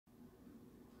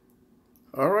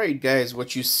Alright guys,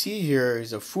 what you see here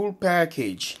is a full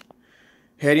package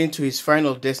heading to its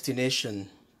final destination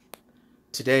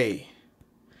today.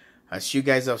 As you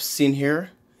guys have seen here,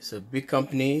 it's a big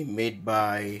company made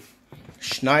by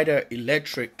Schneider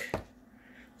Electric,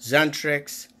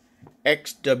 Xantrex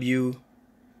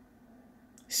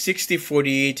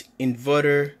XW6048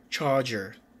 inverter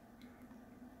charger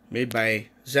made by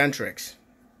Xantrex.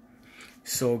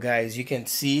 So guys, you can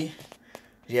see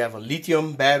you have a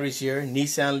lithium batteries here,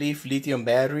 Nissan Leaf lithium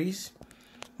batteries,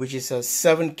 which is a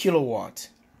 7 kilowatt.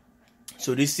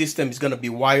 So this system is going to be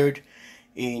wired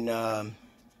in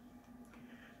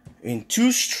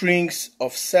 2 strings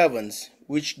of 7s,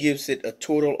 which gives it a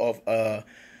total of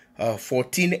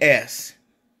 14S.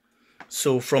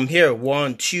 So from here,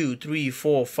 1, 2, 3,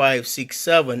 4, 5, 6,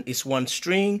 7 is 1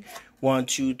 string. 1,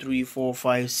 2, 3, 4,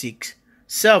 5, 6,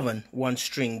 7, 1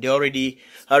 string. They already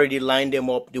lined them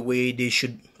up the way they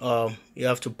should. You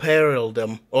have to parallel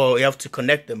them, or you have to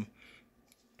connect them.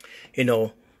 You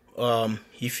know,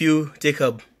 if you take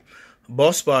a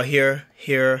bus bar here,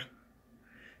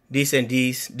 this and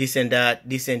this and that,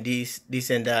 this and this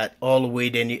and that, all the way,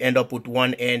 then you end up with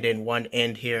one end and one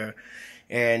end here,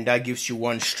 and that gives you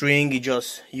 1 string. You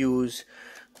just use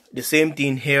the same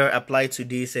thing here, apply to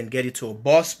this, and get it to a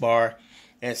bus bar,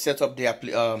 and set up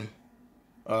the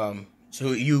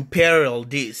so you parallel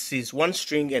this is 1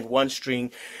 string and 1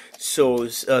 string, so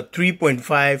it's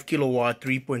 3.5 kilowatt,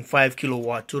 3.5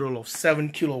 kilowatt, total of 7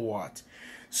 kilowatt.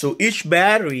 So each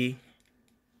battery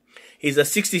is a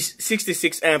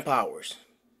 66 amp hours,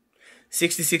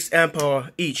 66 amp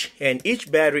hour each, and each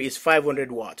battery is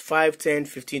 500 watt, 5, 10,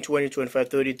 15, 20, 25,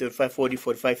 30, 35, 40,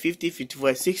 45, 50,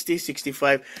 55, 60,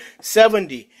 65,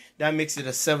 70. That makes it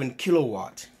a 7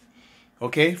 kilowatt.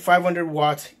 Okay, 500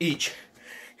 watt each.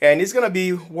 And it's going to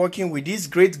be working with this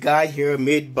great guy here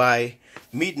made by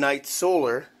Midnight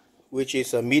Solar, which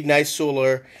is a Midnight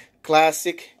Solar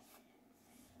Classic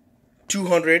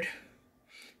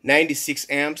 296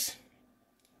 amps.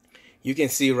 You can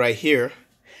see right here.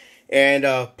 And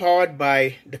powered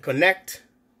by the conext.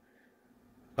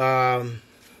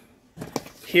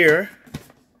 Here,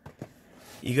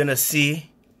 you're going to see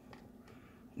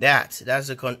that's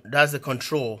the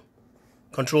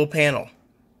control panel.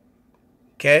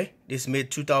 Okay, this is made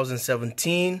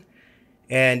 2017,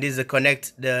 and this is a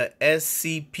connect the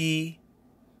SCP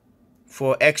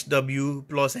for XW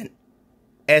plus an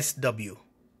SW.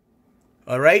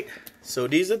 Alright, so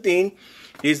this is the thing.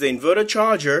 This is the inverter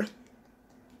charger.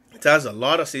 It has a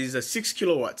lot of, it's a 6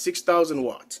 kilowatt, 6,000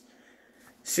 watt,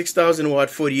 6,000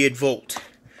 watt, 48 volt.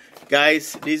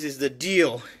 Guys, this is the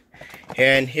deal.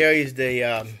 And here is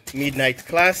the Midnight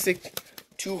Classic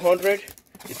 200.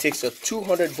 It takes a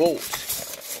 200 volts.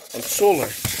 And solar.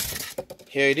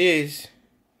 Here it is.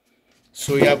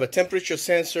 So you have a temperature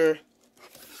sensor.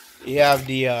 You have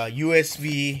the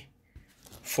USB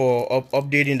for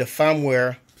updating the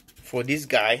firmware for this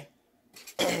guy.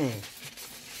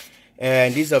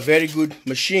 And this is a very good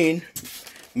machine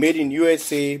made in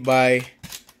USA by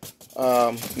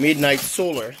Midnight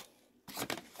Solar.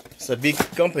 It's a big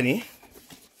company.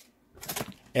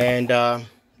 And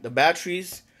the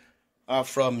batteries are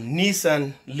from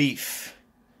Nissan Leaf.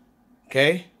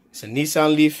 Okay, it's a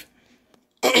Nissan Leaf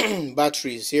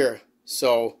batteries here.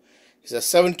 So it's a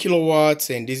 7 kilowatts,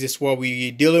 and this is what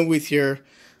we're dealing with here,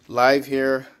 live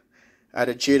here at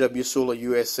the JW Solar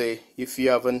USA. If you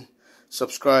haven't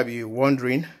subscribed, you're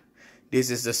wondering,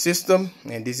 this is the system,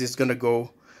 and this is gonna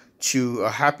go to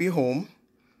a happy home,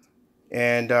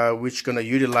 and which gonna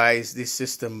utilize this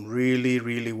system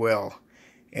really well,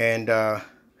 and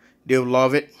they'll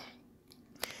love it.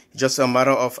 Just a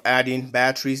matter of adding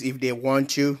batteries if they want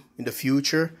to in the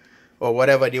future, or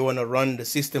whatever they want to run the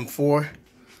system for.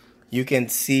 You can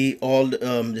see all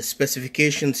the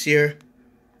specifications here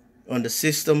on the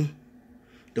system,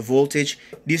 the voltage.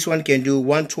 This one can do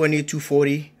 120,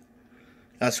 240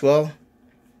 as well.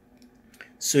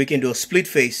 So you can do a split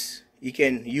phase. You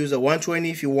can use a 120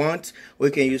 if you want, or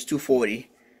you can use 240.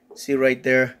 See right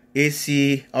there,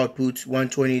 AC output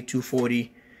 120,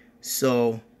 240.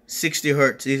 So 60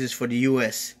 hertz. This is for the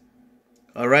US.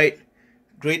 Alright,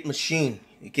 great machine.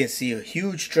 You can see a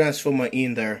huge transformer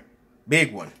in there,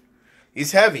 big one.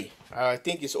 It's heavy. I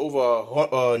think it's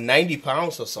over 90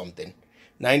 pounds or something,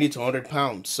 90 to 100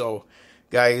 pounds. So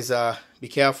guys, be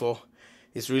careful.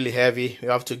 It's really heavy. You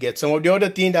have to get some of the other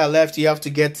thing that left. You have to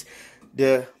get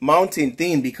the mounting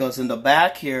thing, because in the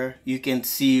back here you can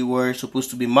see where it's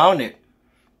supposed to be mounted.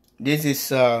 This is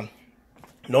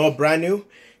not brand new.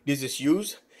 This is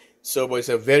used. So, but it's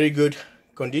a very good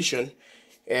condition,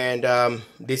 and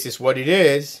this is what it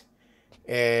is.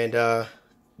 And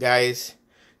guys,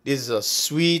 This is a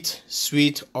sweet,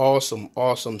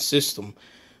 awesome system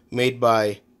made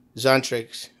by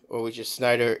Xantrex, or which is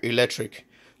Schneider Electric,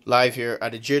 live here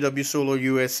at the JW Solar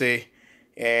USA.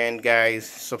 And guys,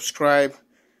 subscribe,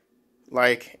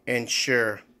 like, and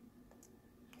share.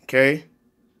 Okay,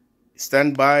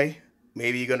 stand by.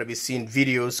 Maybe you're gonna be seeing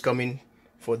videos coming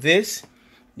for this.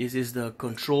 This is the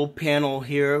control panel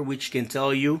here, which can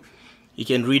tell you. You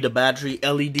can read the battery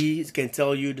LEDs. It can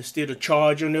tell you the state of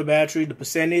charge on the battery, the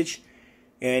percentage,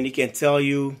 and it can tell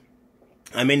you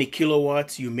how many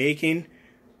kilowatts you're making.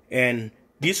 And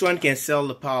this one can sell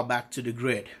the power back to the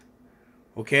grid.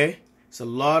 Okay, it's a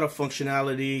lot of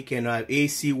functionality. You can have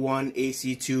AC1,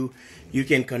 AC2. You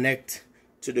can connect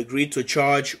to the grid to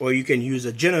charge, or you can use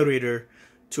a generator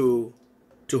to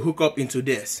hook up into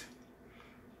this.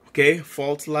 Okay,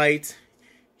 fault light.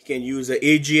 You can use an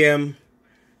AGM,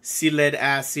 lead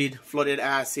acid, flooded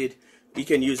acid. You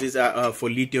can use this for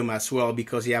lithium as well,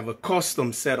 because you have a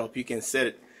custom setup. You can set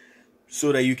it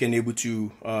so that you can able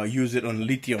to use it on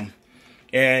lithium.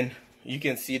 And you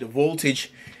can see the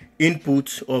voltage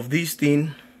input of this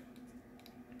thing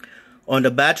on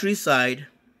the battery side.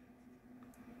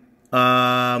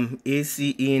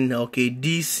 AC in, okay,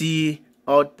 DC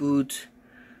output.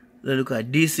 Let's look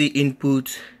at DC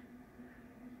input.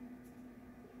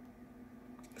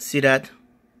 See that?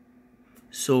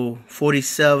 So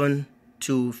 47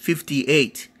 to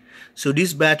 58. So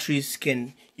these batteries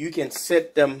you can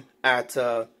set them at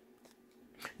the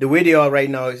way they are right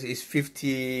now is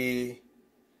 50.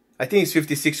 I think it's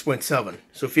 56.7.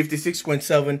 So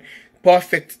 56.7,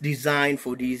 perfect design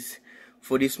for this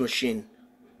machine.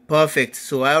 Perfect.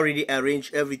 So I already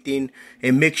arranged everything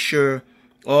and make sure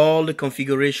all the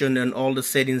configuration and all the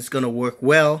settings gonna work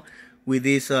well with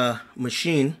this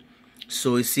machine.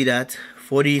 So you see that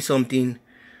 40 something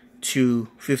to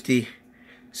 50.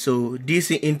 So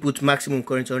DC input maximum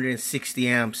current 160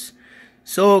 amps.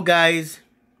 So guys,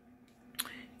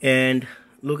 and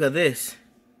look at this.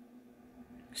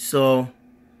 So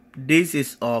this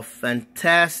is a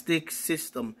fantastic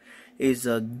system. It's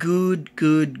a good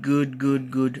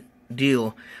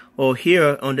deal. Oh,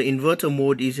 here on the inverter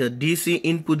mode is a DC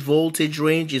input voltage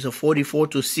range is a 44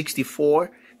 to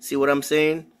 64. See what I'm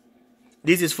saying?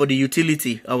 This is for the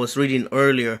utility I was reading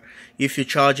earlier. If you're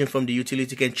charging from the utility,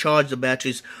 you can charge the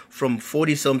batteries from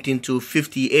 40 something to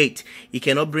 58. You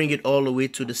cannot bring it all the way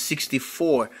to the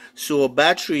 64. So a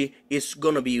battery is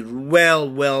gonna be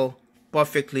well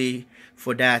perfectly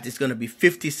for that. It's gonna be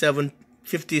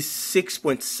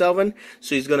 56.7.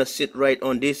 So it's gonna sit right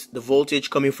on this. The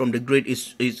voltage coming from the grid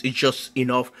is just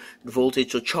enough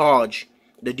voltage to charge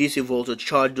the DC voltage,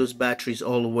 charge those batteries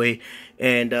all the way.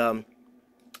 And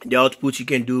the output you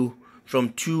can do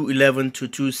from 211 to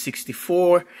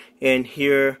 264, and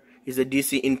here is the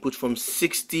DC input from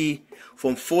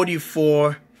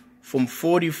 44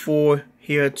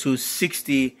 here to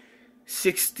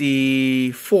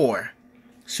 64.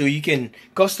 So you can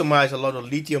customize a lot of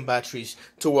lithium batteries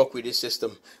to work with this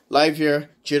system. Live here,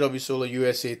 JW Solar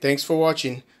USA. Thanks for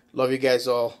watching. Love you guys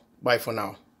all. Bye for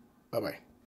now. Bye bye.